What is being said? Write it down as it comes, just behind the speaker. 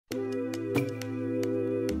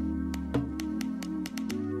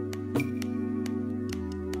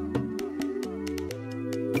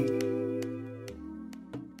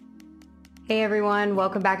Hey everyone,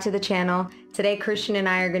 welcome back to the channel. Today Christian and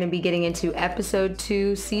I are going to be getting into episode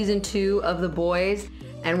 2, season 2 of The Boys,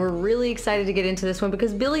 and we're really excited to get into this one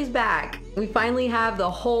because Billy's back. We finally have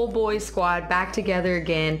the whole boys squad back together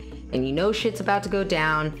again, and you know shit's about to go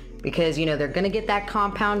down because you know they're going to get that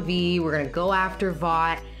compound V, we're going to go after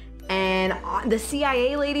Vought, and the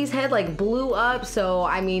CIA lady's head like blew up, so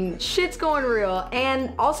I mean shit's going real.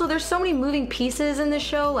 And also there's so many moving pieces in this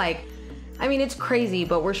show, like I mean, it's crazy,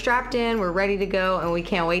 but we're strapped in, we're ready to go, and we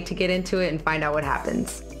can't wait to get into it and find out what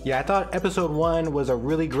happens. Yeah, I thought episode 1 was a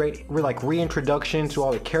really great reintroduction to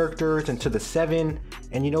all the characters and to the Seven.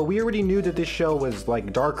 And you know, we already knew that this show was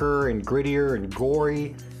like darker and grittier and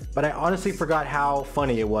gory, but I honestly forgot how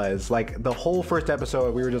funny it was. Like the whole first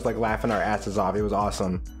episode, we were just like laughing our asses off. It was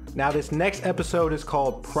awesome. Now this next episode is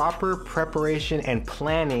called Proper Preparation and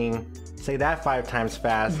Planning. Say that 5 times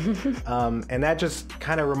fast. And that just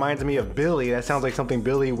kind of reminds me of Billy. That sounds like something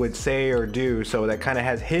Billy would say or do. So that kind of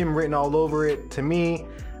has him written all over it. To me,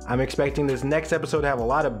 I'm expecting this next episode to have a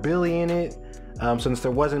lot of Billy in it, since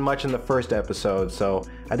there wasn't much in the first episode. So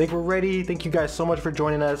I think we're ready. Thank you guys so much for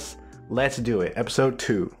joining us. Let's do it. Episode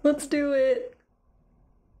 2. Let's do it.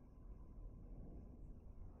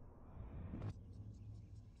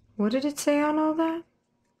 What did it say on all that?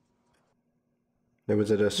 There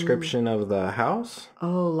was a description of the house.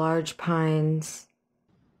 Oh, large pines.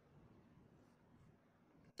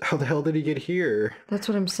 How the hell did he get here? That's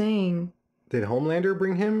what I'm saying. Did Homelander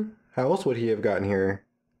bring him? How else would he have gotten here?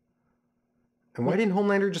 And why didn't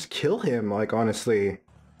Homelander just kill him, like, honestly?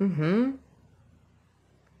 Mm-hmm.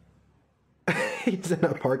 He's in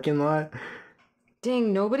a parking lot.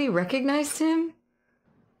 Dang, nobody recognized him?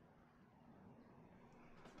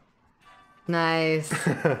 Nice.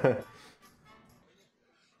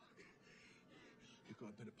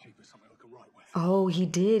 Oh, he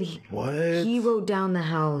did. What? He wrote down the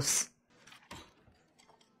house.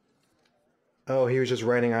 Oh, he was just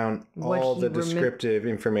writing on all the descriptive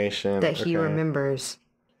information. That he remembers.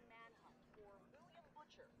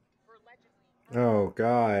 Oh,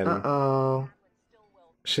 God. Uh-oh.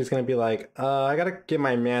 She's gonna be like, I gotta get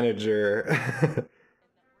my manager.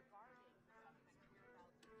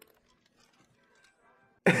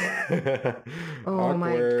 Oh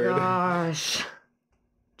my gosh.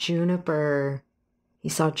 Juniper. He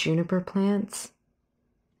saw juniper plants?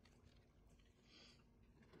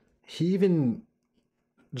 He even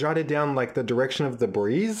jotted down like the direction of the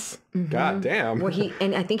breeze? Mm-hmm. God damn. Well,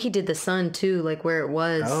 and I think he did the sun too, like where it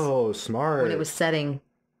was. Oh, smart. When it was setting.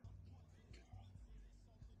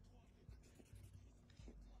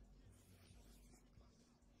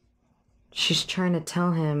 She's trying to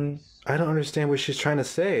tell him. I don't understand what she's trying to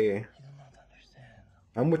say.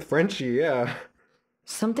 I'm with Frenchie, yeah.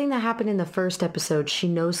 Something that happened in the first episode, she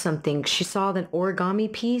knows something. She saw an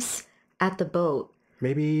origami piece at the boat.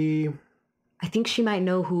 Maybe... I think she might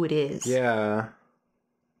know who it is. Yeah.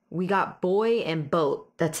 We got boy and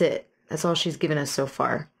boat. That's it. That's all she's given us so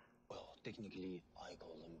far. Well, technically, I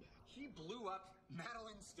call him back. He blew up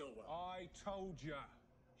Madeline Stillwell. I told ya.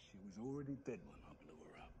 She was already dead when I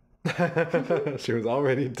blew her up. She was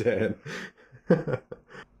already dead.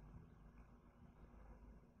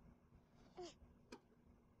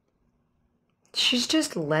 She's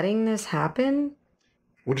just letting this happen?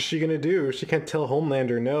 What is she gonna do? She can't tell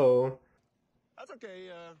Homelander no. That's okay,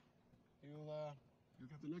 you'll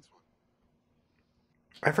get the next one.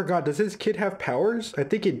 I forgot, does his kid have powers? I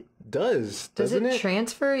think it does, doesn't it? Does it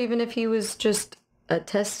transfer even if he was just a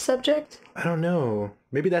test subject? I don't know.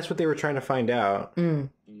 Maybe that's what they were trying to find out. You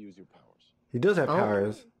use your powers. He does have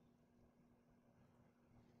powers.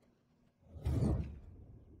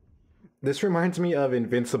 This reminds me of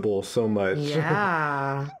Invincible so much.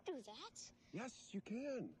 Yeah. Do that. Yes, you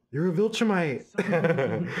can. You're a Viltrumite. There's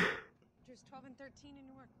 12 and 13 in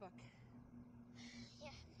your workbook.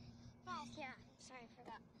 Yeah. Sorry, I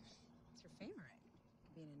forgot. It's your favorite.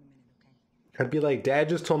 Be in a minute, okay? I'd be like, Dad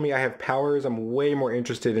just told me I have powers. I'm way more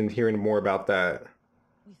interested in hearing more about that.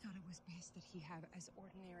 We thought it was best that he have as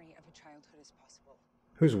ordinary of a childhood as possible.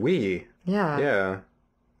 Who's we? Yeah. Yeah.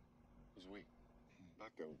 Who's we?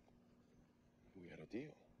 Back then, we had a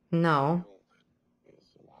deal. No. That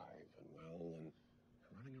is alive and well and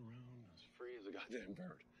running around as free as a goddamn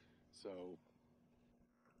bird. So...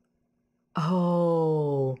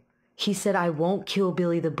 Oh. He said, I won't kill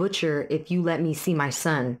Billy the Butcher if you let me see my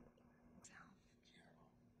son. If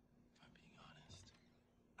I'm being honest,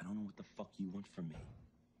 I don't know what the fuck you want from me.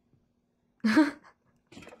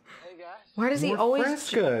 Hey guys. Why does he More always...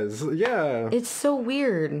 frescas. Yeah. It's so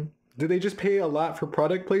weird. Did they just pay a lot for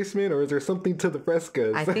product placement, or is there something to the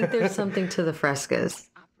frescas? I think there's something to the frescas.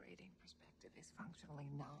 Operating perspective is functionally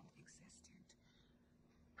non-existent.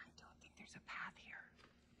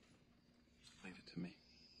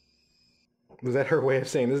 Was that her way of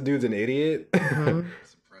saying this dude's an idiot? Mhm.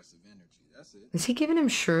 Suppressive energy. That's it. Is he giving him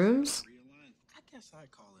shrooms? Realign. I guess I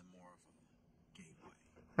call it more of a gateway.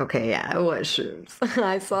 Okay, yeah, it was shrooms.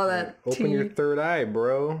 I saw that. Open your teeny- third eye,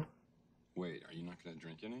 bro. Wait, are you not gonna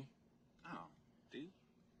drink any? Oh, D,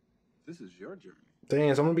 this is your journey.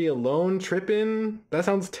 Dang, so I'm gonna be alone tripping? That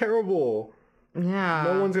sounds terrible. Yeah.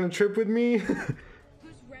 No one's gonna trip with me? Who's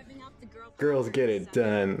revving up the girl? Girls get it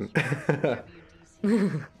done.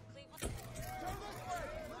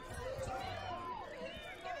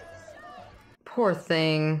 Poor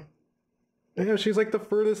thing. Yeah, she's like the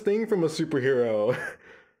furthest thing from a superhero.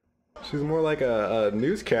 She's more like a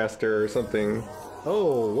newscaster or something.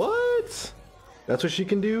 Oh, what? That's what she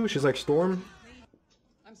can do? She's like Storm?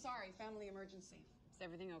 I'm sorry, family emergency. Is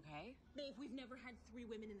everything okay? Babe, we've never had 3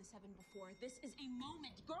 women in the 7 before. This is a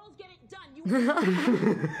moment. Girls get it done. You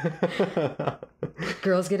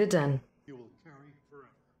Girls get it done. You will carry forever.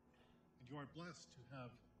 And you are blessed to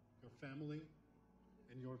have your family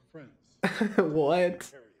and your friends What?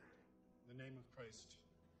 carry you. In the name of Christ.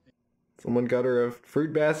 Someone got her a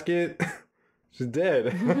fruit basket? She's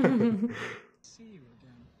dead. See you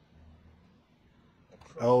again.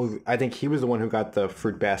 Oh, I think he was the one who got the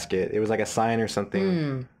fruit basket. It was like a sign or something.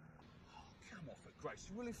 Come on, for Christ.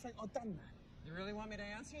 You really think I've done that? You really want me to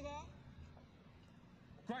answer that?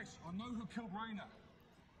 Grace, I know who killed Raina.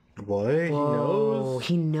 What? He Oh, knows?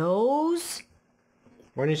 he knows?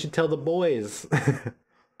 Why didn't you tell the boys? I'm not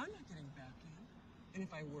getting back in. And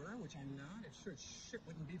if I were, which I'm not, it sure as shit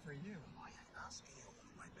wouldn't be for you. I ain't asking you to hold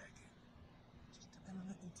my back in. Just dip in a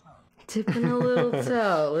little toe. Tipping a little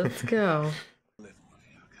toe. Let's go. Living with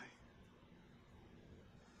you, okay?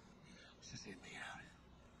 Just hit me out.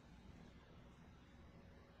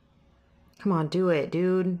 Come on, do it,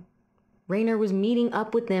 dude. Rainer was meeting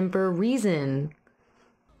up with them for a reason.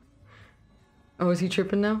 Oh, is he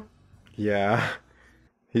tripping now? Yeah.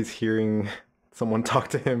 He's hearing someone talk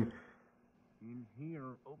to him. In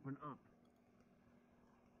here, open up.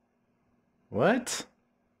 What?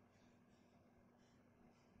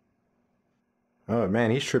 Oh man,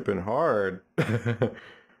 he's tripping hard.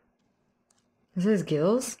 Is his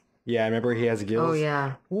gills? Yeah, I remember he has gills. Oh,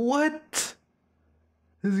 yeah. What?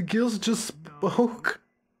 His gills just spoke?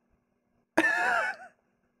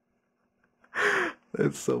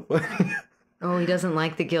 That's so funny. Oh, he doesn't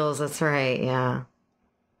like the gills. That's right. Yeah.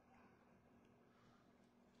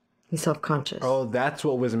 He's self-conscious. Oh, that's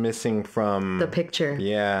what was missing from The picture.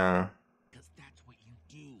 Yeah. Because that's what you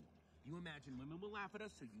do. You imagine women will laugh at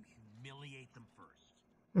us, so you humiliate them first.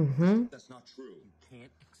 Mm-hmm. That's not true. You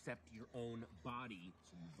can't accept your own body,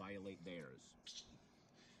 so you violate theirs.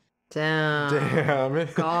 Damn. Damn.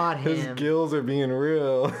 Got His him. gills are being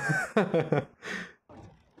real.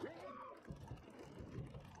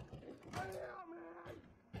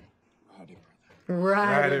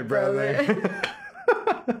 Ride it, brother.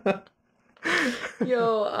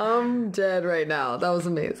 Yo, I'm dead right now. That was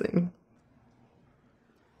amazing.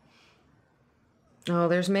 Oh,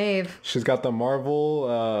 there's Maeve. She's got the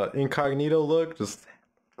Marvel incognito look, just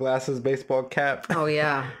glasses, baseball cap. Oh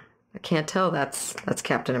yeah. I can't tell that's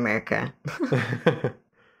Captain America. You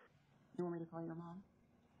want me to call your mom?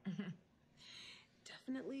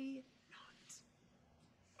 Definitely not.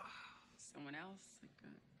 Someone else, like a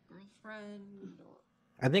girlfriend or...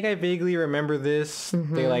 I think I vaguely remember this.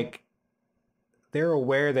 They're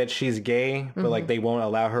aware that she's gay, but like they won't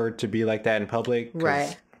allow her to be like that in public. 'Cause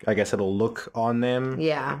Right. I guess it'll look on them.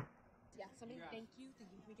 Yeah. Yeah, somebody thank you. Can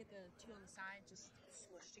we get the 2 on the side just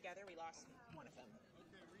smushed together? We lost one of them.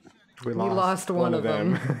 We lost one of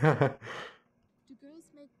them. Do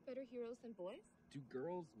girls make better heroes than boys? Do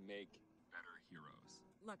girls make better heroes?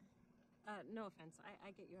 Look, no offense,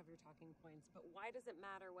 I get you have your talking points, but why does it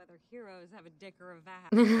matter whether heroes have a dick or a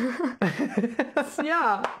vat?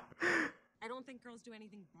 Yeah. I don't think girls do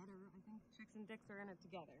anything better. I think chicks and dicks are in it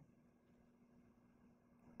together.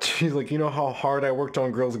 She's like, you know how hard I worked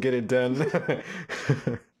on Girls Get It Done. You can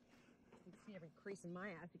see every crease in my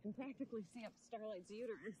ass. You can practically see up Starlight's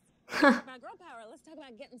uterus. Talk about girl power. Let's talk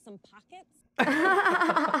about getting some pockets.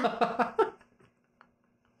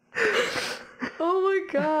 Oh my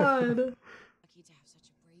god. Lucky to have such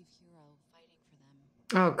a brave hero fighting for them.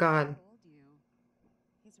 Oh god. I told you.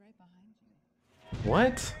 He's right behind you.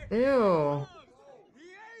 What? Ew.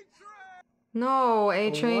 No,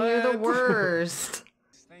 A-Train, you're the What? worst.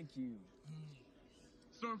 Thank you.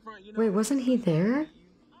 Stormfront, you know. Wait, wasn't he there?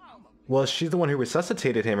 Well, she's the one who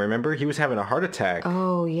resuscitated him, remember? He was having a heart attack.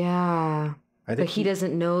 Oh, yeah. I But think he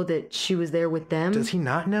doesn't know that she was there with them? Does he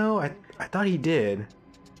not know? I thought he did.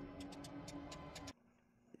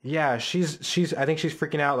 Yeah, she's I think she's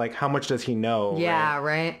freaking out like how much does he know? Yeah, right?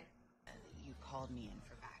 right? You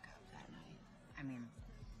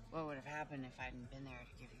happen if I hadn't been there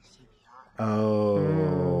to give you CPR.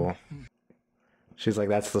 Oh. She's like,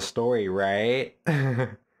 that's the story, right?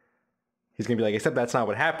 He's gonna be like, except that's not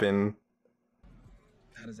what happened.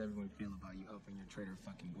 How does everyone feel about you helping your traitor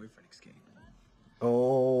fucking boyfriend escape?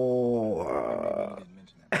 Oh. Maybe you didn't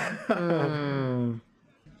mention that.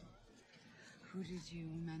 Who did you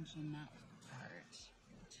mention that part?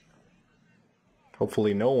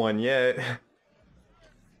 Hopefully no one yet.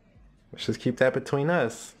 Let's just keep that between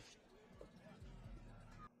us.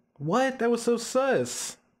 What? That was so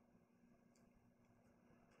sus.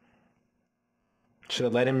 Should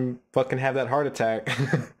have let him fucking have that heart attack. Just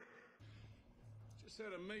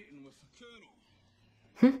had a meeting with the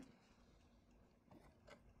colonel.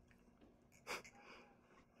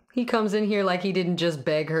 He comes in here like he didn't just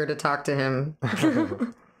beg her to talk to him. Get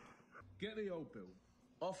the old bill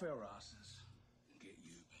off our asses and get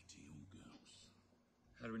you back to your girls.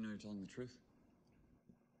 How do we know you're telling the truth?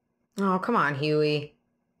 Oh, come on, Huey.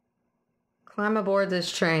 Climb aboard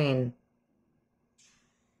this train.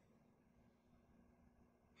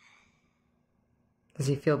 Does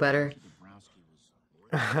he feel better?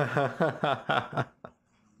 I'm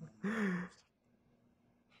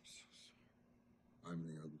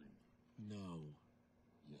the ugly. No.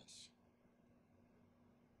 Yes.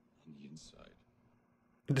 On the inside.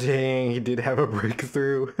 Dang, he did have a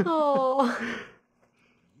breakthrough. Oh.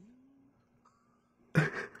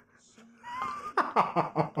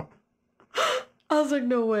 I was like,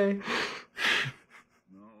 no way.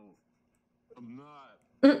 No, I'm not.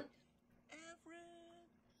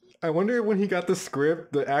 I wonder when he got the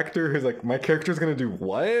script, the actor who's like, my character's gonna do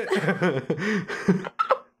what?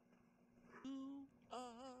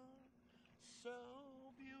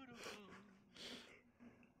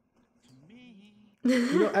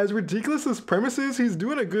 You know, as ridiculous as premise is, he's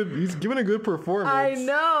giving a good performance. I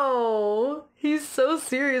know. He's so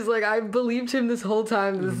serious. Like, I believed him this whole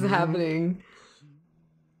time this is happening.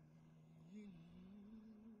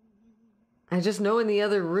 I just know in the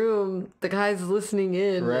other room, the guy's listening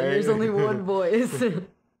in, right? And there's only one voice.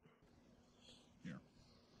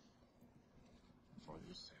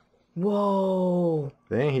 Whoa.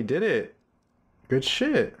 Dang, he did it. Good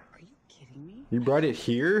shit. Are you kidding me? You brought it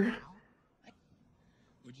here?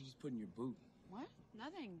 What'd you just put in your boot? What?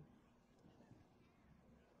 Nothing.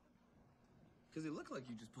 Because it looked like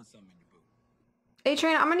you just put something in your boot. Hey,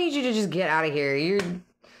 Train, I'm gonna need you to just get out of here.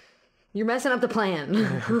 You're messing up the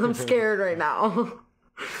plan. I'm scared right now.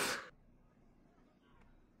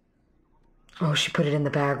 Oh, she put it in the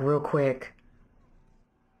bag real quick.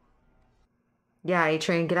 Yeah,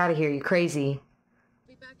 A-Train, get out of here. You crazy.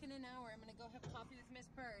 Be back in an hour. I'm gonna go have coffee with Miss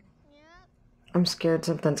Bird. Yep. I'm scared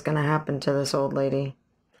something's gonna happen to this old lady.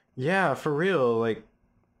 Yeah, for real. Like,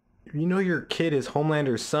 you know your kid is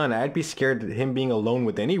Homelander's son. I'd be scared of him being alone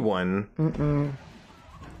with anyone. Mm-mm.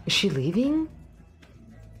 Is she leaving?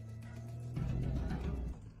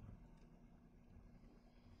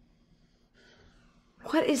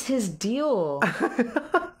 What is his deal?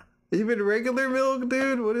 Even regular milk,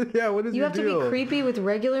 dude? What is You your have to deal? be creepy with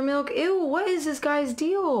regular milk? Ew, what is this guy's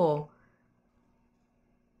deal?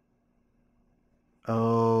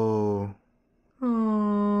 Oh.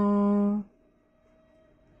 Oh.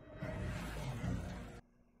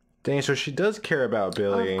 Dang, so she does care about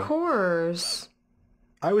Billy. Of course.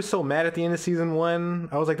 I was so mad at the end of season 1.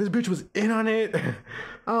 I was like, this bitch was in on it.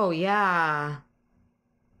 Oh, yeah.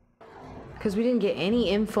 Because we didn't get any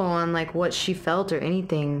info on, like, what she felt or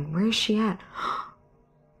anything. Where is she at?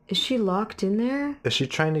 Is she locked in there? Is she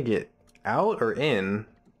trying to get out or in?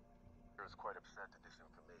 Is quite upset that this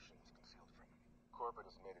information is concealed from him. Corbett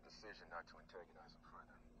has made a decision not to antagonize him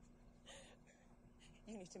further.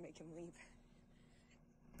 You need to make him leave.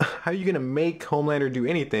 How are you gonna make Homelander do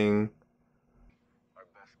anything? Our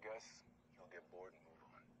best guess, he'll get bored and move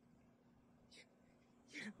on.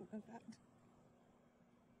 You don't want that.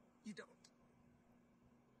 You don't.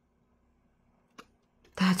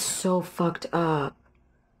 That's so fucked up.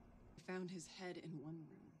 I found his head in one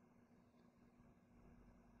room.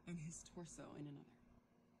 And his torso in another.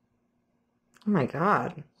 Oh my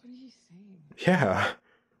god. What are you saying? Yeah.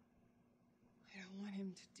 I don't want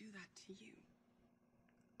him to do that to you.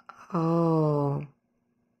 Oh.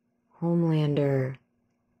 Homelander.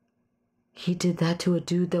 He did that to a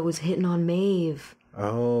dude that was hitting on Maeve.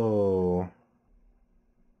 Oh.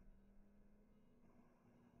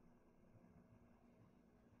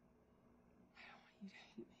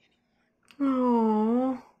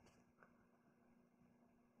 Oh.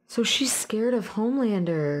 So she's scared of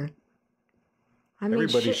Homelander. I mean,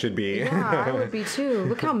 Everybody should be. Yeah, I would be too.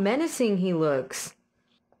 Look how menacing he looks.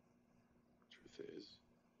 Truth is,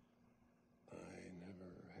 I never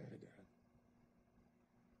had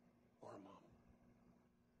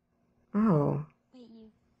Oh. Wait,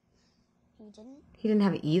 you didn't? He didn't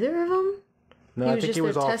have either of them? No, He I was think just he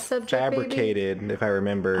was their all test subject, fabricated, if I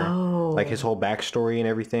remember. Oh. Like his whole backstory and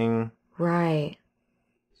everything. Right.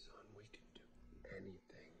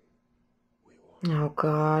 Oh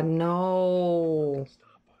God, no.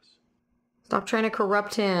 Stop trying to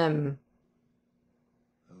corrupt him.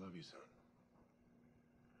 I love you, son.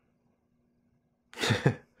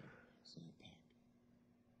 I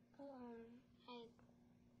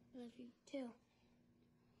love you too.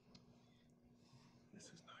 This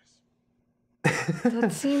is nice.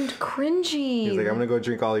 That seemed cringy. He's like, I'm gonna go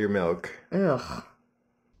drink all your milk. Ugh.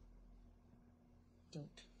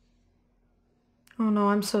 Oh no,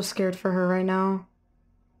 I'm so scared for her right now.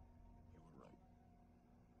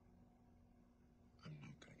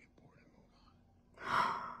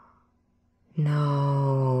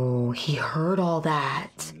 No, he heard all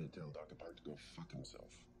that. I'm gonna tell Dr. Park to go fuck himself.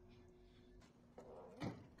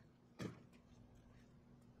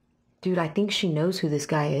 Dude, I think she knows who this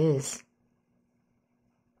guy is.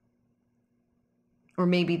 Or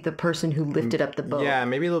maybe the person who lifted up the boat. Yeah,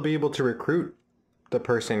 maybe they'll be able to recruit the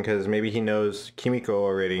person because maybe he knows Kimiko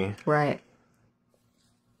already. Right.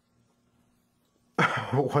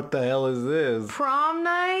 What the hell is this? Prom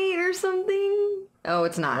night or something? Oh,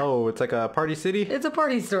 it's not. Oh, it's like a party city? It's a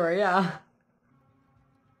party store, yeah.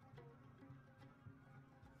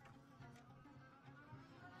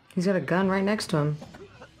 He's got a gun right next to him.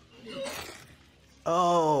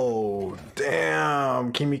 Oh,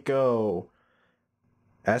 damn, Kimiko.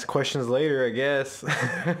 Ask questions later, I guess.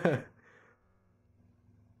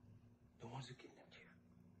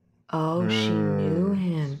 Oh, she knew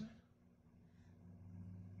him.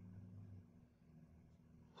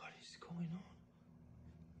 What is going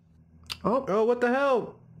on? Oh, what the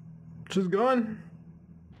hell? She's gone.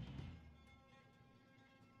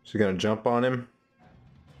 She's gonna jump on him.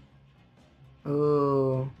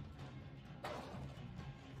 Ooh.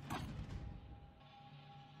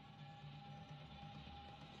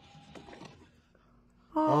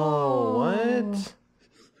 Oh, what?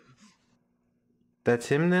 That's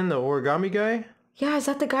him then, the origami guy? Yeah, is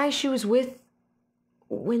that the guy she was with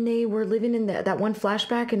when they were living in that one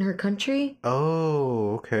flashback in her country?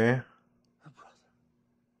 Oh, okay.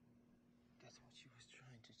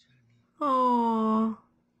 Aww.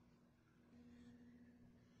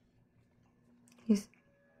 He's...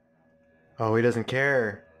 Oh, he doesn't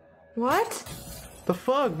care. What? The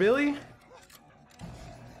fuck, Billy?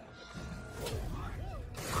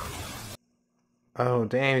 Oh,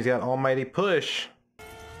 damn, he's got almighty push.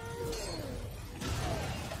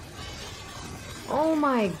 Oh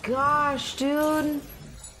my gosh, dude.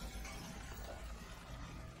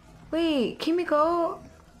 Wait, Kimiko?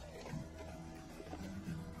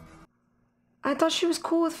 I thought she was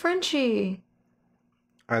cool with Frenchie.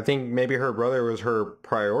 I think maybe her brother was her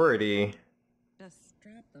priority. Just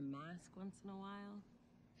strap the mask once in a while.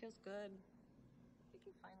 Feels good. You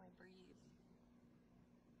can finally breathe.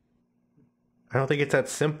 I don't think it's that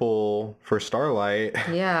simple for Starlight.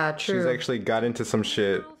 Yeah, true. She's actually got into some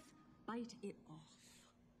shit. Bite it off.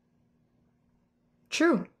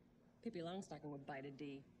 True. Pippi Longstocking would bite a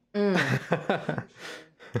D.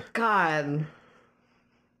 God.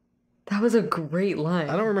 That was a great line.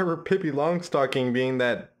 I don't remember Pippi Longstocking being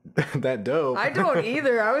that dope. I don't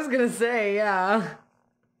either. I was gonna say, yeah.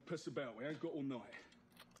 Press the bell. We ain't got all night.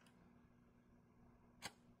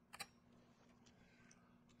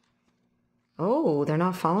 Oh, they're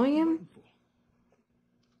not following him?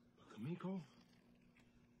 Kimiko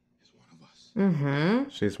is one of us. Mm-hmm.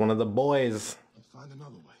 She's one of the boys. Let's find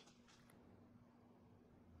another way.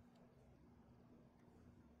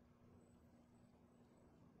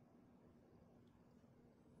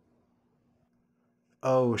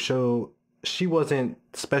 Oh, so she wasn't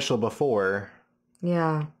special before.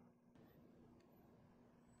 Yeah.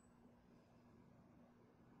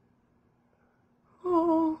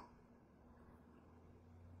 Oh.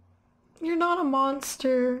 You're not a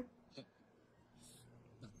monster.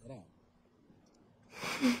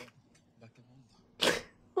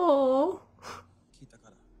 Oh.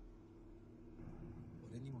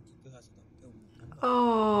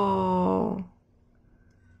 Oh.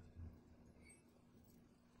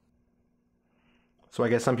 So I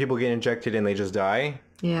guess some people get injected and they just die.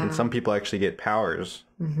 Yeah. And some people actually get powers.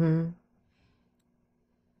 Mm-hmm.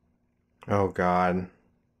 Oh, God.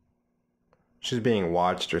 She's being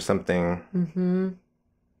watched or something. Mm-hmm.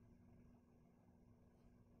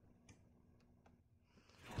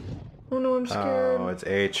 Oh no, I'm scared. Oh, it's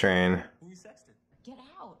A-Train. Get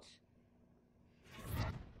out.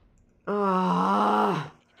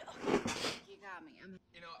 Ah. You got me.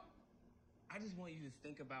 You know, I just want you to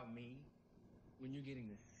think about me when you're getting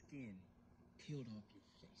the skin peeled off your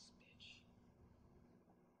face, bitch.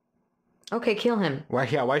 Okay, kill him. Why?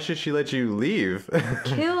 Yeah. Why should she let you leave?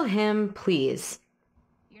 Kill him, please.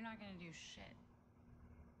 You're not gonna do shit.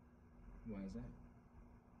 Why is that?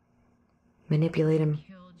 Manipulate him.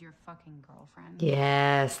 Killed your fucking girlfriend.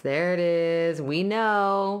 Yes, there it is. We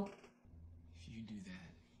know. If you do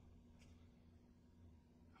that,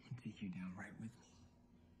 I'm gonna take you down right with me.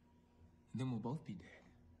 And then we'll both be dead.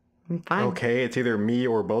 I'm fine. Okay, it's either me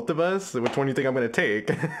or both of us. Which one do you think I'm gonna take?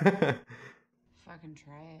 Fucking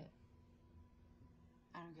try it.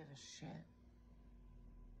 I don't give a shit.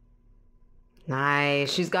 Nice.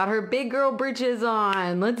 She's got her big girl britches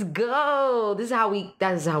on. Let's go.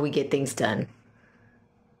 That is how we get things done.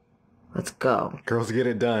 Let's go. Girls get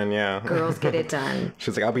it done, yeah. Girls get it done.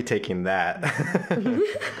 She's like, I'll be taking that.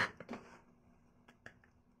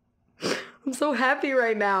 I'm so happy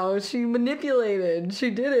right now. She manipulated. She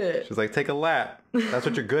did it. She's like, take a lap. That's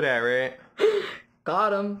what you're good at, right?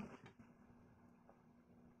 Got him.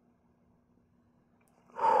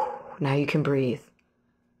 Now you can breathe.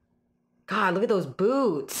 God, look at those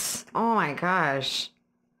boots. Oh my gosh.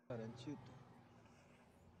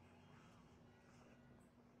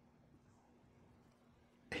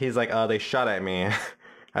 He's like, they shot at me.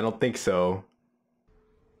 I don't think so.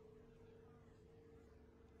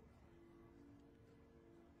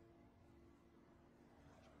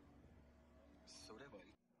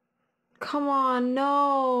 Come on,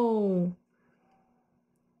 no.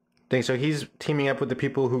 Think so he's teaming up with the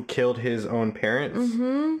people who killed his own parents?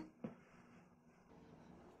 Mm-hmm.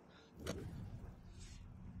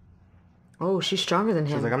 Oh, she's stronger than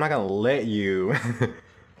him. She's like, I'm not gonna let you.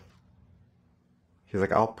 He's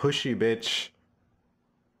like, I'll push you, bitch.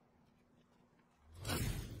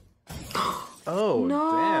 Oh,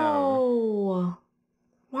 no.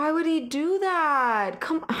 Why would he do that?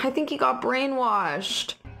 Come, I think he got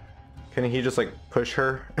brainwashed. Couldn't he just like push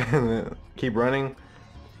her and keep running?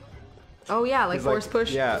 Oh yeah, like He's force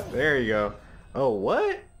push. Yeah, there you go. Oh,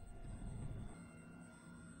 what?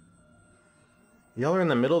 Y'all are in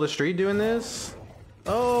the middle of the street doing this?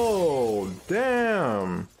 Oh,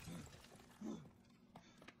 damn.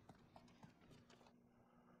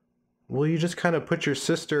 Well, you just kind of put your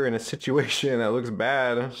sister in a situation that looks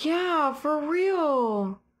bad. Yeah, for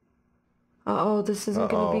real. Uh-oh, this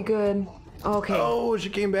isn't gonna be good. Okay. Oh, she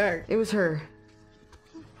came back. It was her.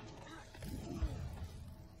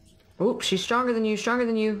 Oop, she's stronger than you, stronger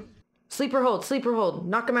than you. Sleeper hold, sleeper hold.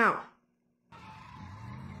 Knock him out.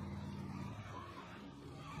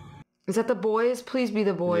 Is that the boys? Please be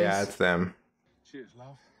the boys. Yeah, it's them. Cheers,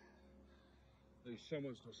 love. At least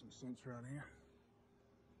someone's got some sense around here.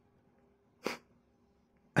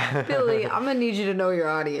 Billy, I'm gonna need you to know your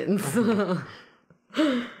audience.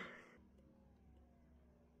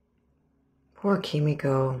 Poor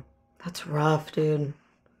Kimiko. That's rough, dude.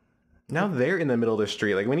 Now they're in the middle of the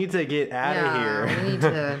street. Like, we need to get out of here. We need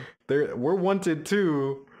to... We're wanted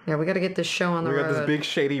too. Yeah, we gotta get this show on the road. We got this big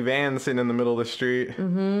shady van sitting in the middle of the street.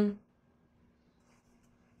 Mm-hmm.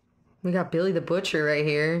 We got Billy the Butcher right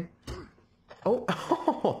here.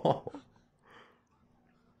 Oh.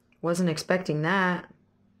 Wasn't expecting that.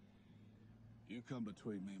 You come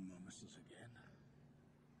between me and my missus again,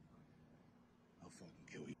 I'll fucking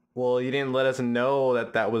kill you. Well, you didn't let us know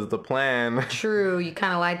that that was the plan. True, you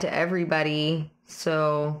kind of lied to everybody,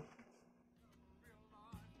 so...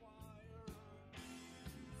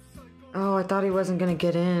 Oh, I thought he wasn't gonna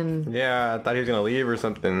get in. Yeah, I thought he was gonna leave or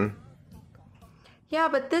something. Yeah,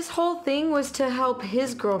 but this whole thing was to help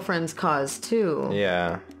his girlfriend's cause, too.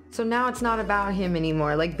 Yeah. So now it's not about him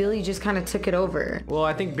anymore. Like, Billy just kind of took it over. Well,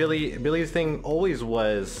 I think Billy's thing always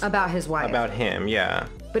was... about his wife. About him, yeah.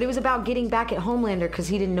 But it was about getting back at Homelander because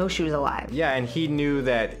he didn't know she was alive. Yeah, and he knew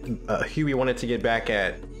that Huey wanted to get back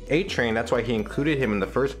at 8-Train. That's why he included him in the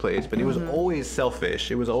first place. But it was always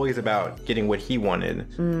selfish. It was always about getting what he wanted.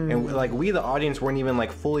 And like, we, the audience, weren't even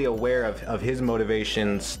like fully aware of his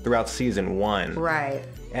motivations throughout season 1. Right.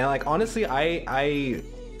 And like, honestly, I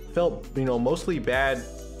felt, you know, mostly bad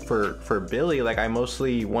for Billy. Like, I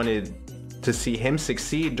mostly wanted to see him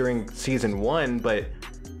succeed during season 1, but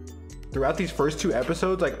throughout these first 2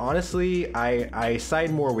 episodes, like, honestly, I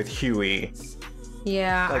side more with Huey.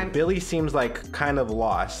 Yeah. Like, Billy seems like kind of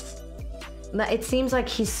lost. It seems like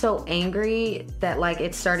he's so angry that like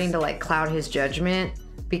it's starting to like cloud his judgment,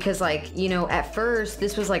 because like, you know, at first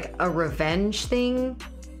this was like a revenge thing,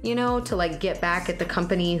 you know, to like get back at the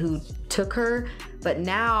company who took her. But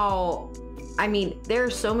now, I mean, there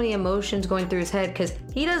are so many emotions going through his head because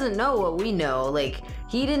he doesn't know what we know. Like,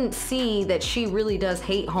 he didn't see that she really does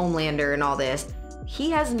hate Homelander and all this. he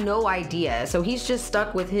has no idea. So he's just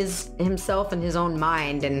stuck with himself and his own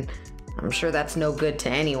mind, and I'm sure that's no good to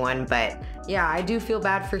anyone. But yeah, I do feel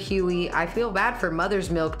bad for Huey. I feel bad for Mother's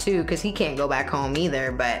Milk too, because he can't go back home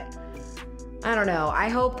either. But I don't know. I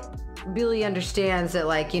hope Billy understands that,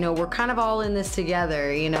 like, you know, we're kind of all in this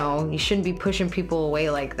together. You know, you shouldn't be pushing people away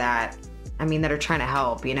like that. I mean, that are trying to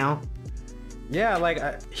help, you know? Yeah, like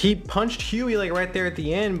he punched Huey like right there at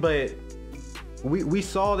the end, but we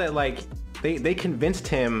saw that like they convinced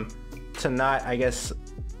him to not, I guess,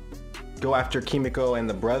 go after Kimiko and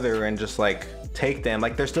the brother and just like take them.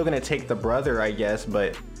 Like they're still gonna take the brother, I guess,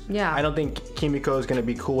 but yeah, I don't think Kimiko is gonna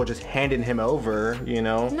be cool with just handing him over, you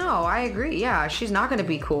know? No, I agree. Yeah, she's not gonna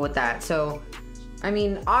be cool with that. So, I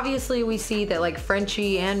mean, obviously we see that like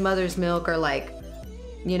Frenchie and Mother's Milk are like,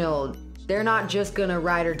 you know, they're not just gonna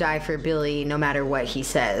ride or die for Billy no matter what he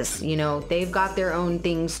says. You know, they've got their own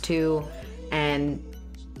things too, and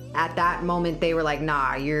at that moment they were like,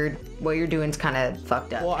 nah, what you're doing's kind of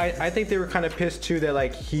fucked up. Well, I think they were kind of pissed too that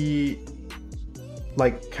like he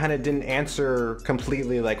like kind of didn't answer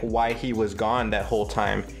completely like why he was gone that whole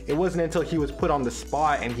time. It wasn't until he was put on the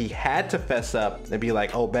spot and he had to fess up and be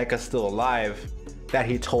like, oh, Becca's still alive, that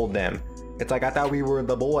he told them. It's like, I thought we were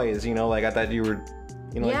the boys, you know, like I thought you were,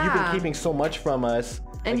 you know, yeah, like, you've been keeping so much from us.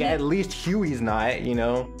 And like, at least Huey's not, you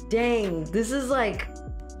know? Dang, this is like,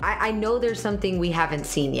 I know there's something we haven't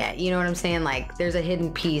seen yet. You know what I'm saying? Like, there's a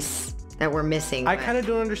hidden piece that we're missing. I kind of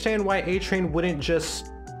don't understand why A-Train wouldn't just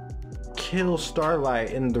kill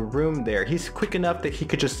Starlight in the room there. He's quick enough that he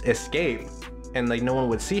could just escape and like no one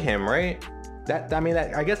would see him, right?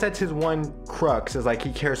 I guess that's his one crux, is like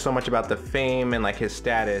he cares so much about the fame and like his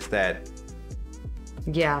status that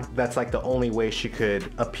yeah, that's like the only way she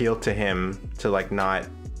could appeal to him to like not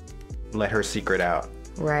let her secret out.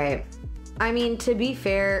 Right. I mean, to be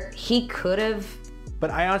fair, he could have. But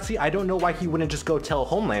I don't know why he wouldn't just go tell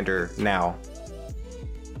Homelander now.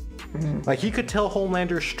 Like he could tell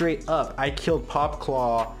Homelander straight up, I killed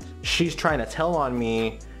Popclaw, she's trying to tell on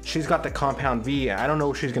me, she's got the compound V, I don't know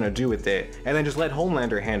what she's gonna do with it, and then just let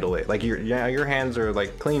Homelander handle it. Like your hands are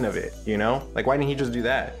like clean of it, you know? Like why didn't he just do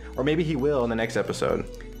that? Or maybe he will in the next episode.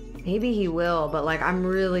 Maybe he will, but like I'm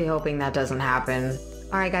really hoping that doesn't happen.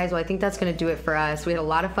 All right, guys, well, I think that's gonna do it for us. We had a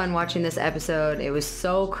lot of fun watching this episode. It was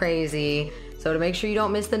so crazy. So to make sure you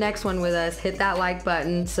don't miss the next one with us, hit that like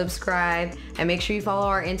button, subscribe, and make sure you follow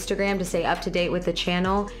our Instagram to stay up to date with the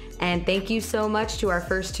channel. And thank you so much to our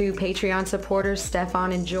first two Patreon supporters,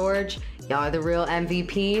 Stefan and George. Y'all are the real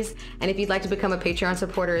MVPs. And if you'd like to become a Patreon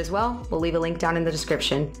supporter as well, we'll leave a link down in the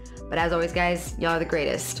description. But as always, guys, y'all are the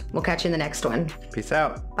greatest. We'll catch you in the next one. Peace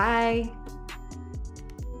out. Bye.